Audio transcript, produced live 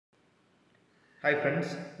Hi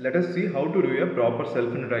friends, let us see how to do a proper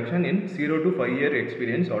self-introduction in 0 to 5 year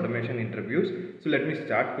experience automation interviews. So let me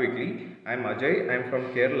start quickly. I am Ajay, I am from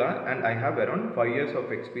Kerala and I have around 5 years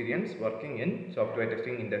of experience working in software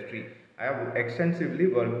testing industry. I have extensively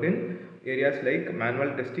worked in areas like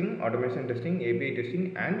manual testing, automation testing, API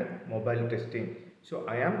testing and mobile testing. So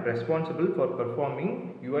I am responsible for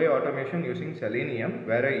performing UI automation using Selenium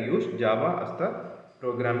where I use Java as the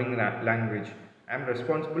programming language. I am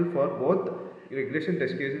responsible for both regression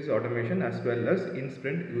test cases automation as well as in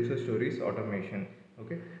sprint user stories automation.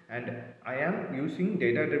 Okay, and I am using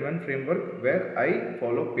data driven framework where I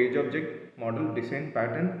follow page object model design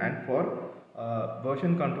pattern, and for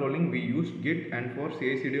version controlling we use Git, and for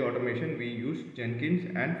CI/CD automation we use Jenkins,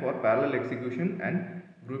 and for parallel execution and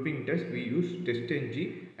grouping test we use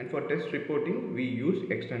TestNG, and for test reporting we use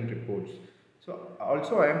extend reports. So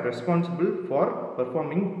also I am responsible for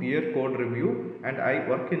performing peer code review, and I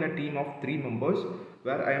work in a team of 3 members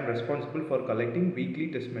where I am responsible for collecting weekly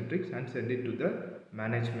test metrics and send it to the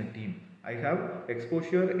management team. I have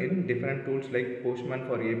exposure in different tools like Postman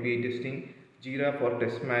for API testing, Jira for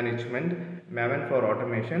test management, Maven for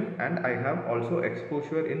automation, and I have also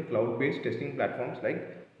exposure in cloud-based testing platforms like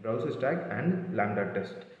Browser Stack and Lambda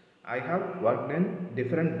Test. I have worked in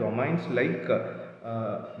different domains like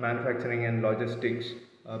manufacturing and logistics,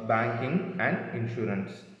 banking and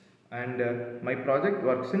insurance. And my project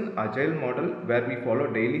works in agile model where we follow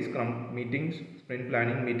daily scrum meetings, sprint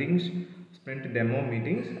planning meetings, sprint demo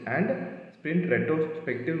meetings and sprint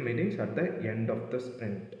retrospective meetings at the end of the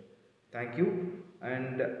sprint. Thank you.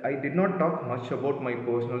 And I did not talk much about my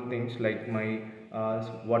personal things like my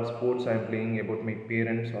what sports I am playing, about my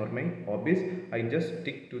parents or my hobbies. I just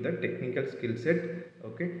stick to the technical skill set.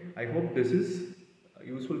 Okay. I hope this is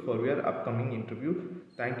useful for your upcoming interview.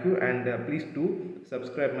 Thank you, and please do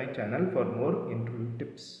subscribe my channel for more interview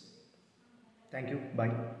tips. Thank you.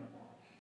 Bye.